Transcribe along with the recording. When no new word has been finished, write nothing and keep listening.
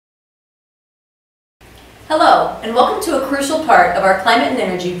Hello, and welcome to a crucial part of our Climate and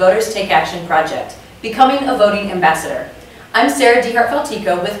Energy Voters Take Action project, Becoming a Voting Ambassador. I'm Sarah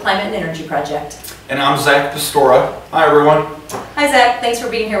DeHart-Faltico with Climate and Energy Project. And I'm Zach Pastora. Hi everyone. Hi Zach, thanks for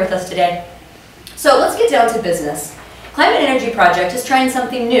being here with us today. So let's get down to business. Climate and Energy Project is trying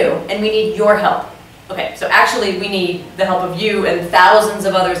something new, and we need your help. Okay, so actually we need the help of you and thousands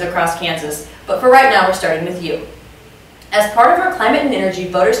of others across Kansas, but for right now we're starting with you. As part of our Climate and Energy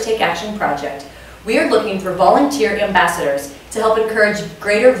Voters Take Action project, we are looking for volunteer ambassadors to help encourage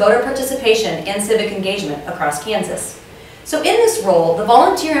greater voter participation and civic engagement across Kansas. So in this role, the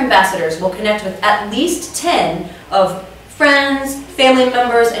volunteer ambassadors will connect with at least 10 of friends, family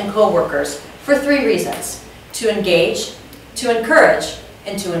members, and co-workers for 3 reasons: to engage, to encourage,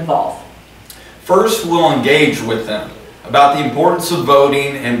 and to involve. First, we'll engage with them about the importance of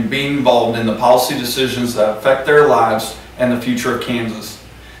voting and being involved in the policy decisions that affect their lives and the future of Kansas.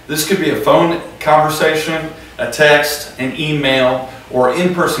 This could be a phone conversation, a text, an email, or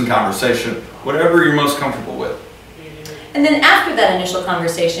in-person conversation, whatever you're most comfortable with. And then after that initial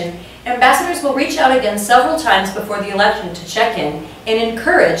conversation, ambassadors will reach out again several times before the election to check in and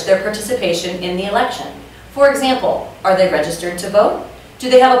encourage their participation in the election. For example, are they registered to vote? Do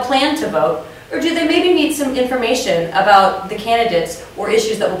they have a plan to vote? Or do they maybe need some information about the candidates or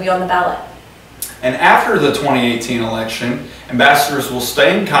issues that will be on the ballot? And after the 2018 election, ambassadors will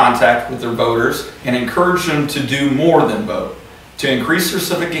stay in contact with their voters and encourage them to do more than vote, to increase their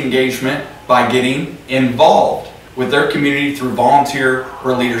civic engagement by getting involved with their community through volunteer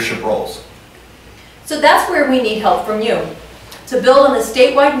or leadership roles. So that's where we need help from you, to build on the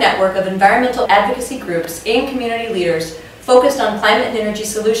statewide network of environmental advocacy groups and community leaders focused on climate and energy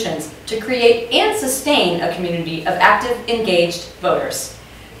solutions to create and sustain a community of active, engaged voters.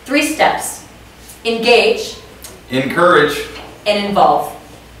 3 steps: engage, Encourage, and involve.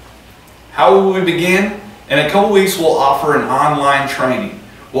 How will we begin? In a couple weeks, we'll offer an online training.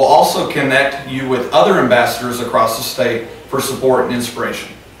 We'll also connect you with other ambassadors across the state for support and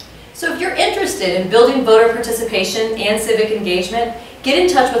inspiration. So if you're interested in building voter participation and civic engagement, get in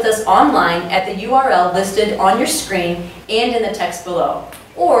touch with us online at the URL listed on your screen and in the text below.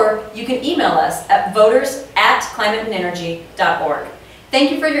 Or you can email us at voters@climateandenergy.org. Thank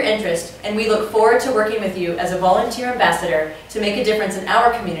you for your interest, and we look forward to working with you as a volunteer ambassador to make a difference in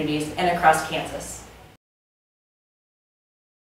our communities and across Kansas.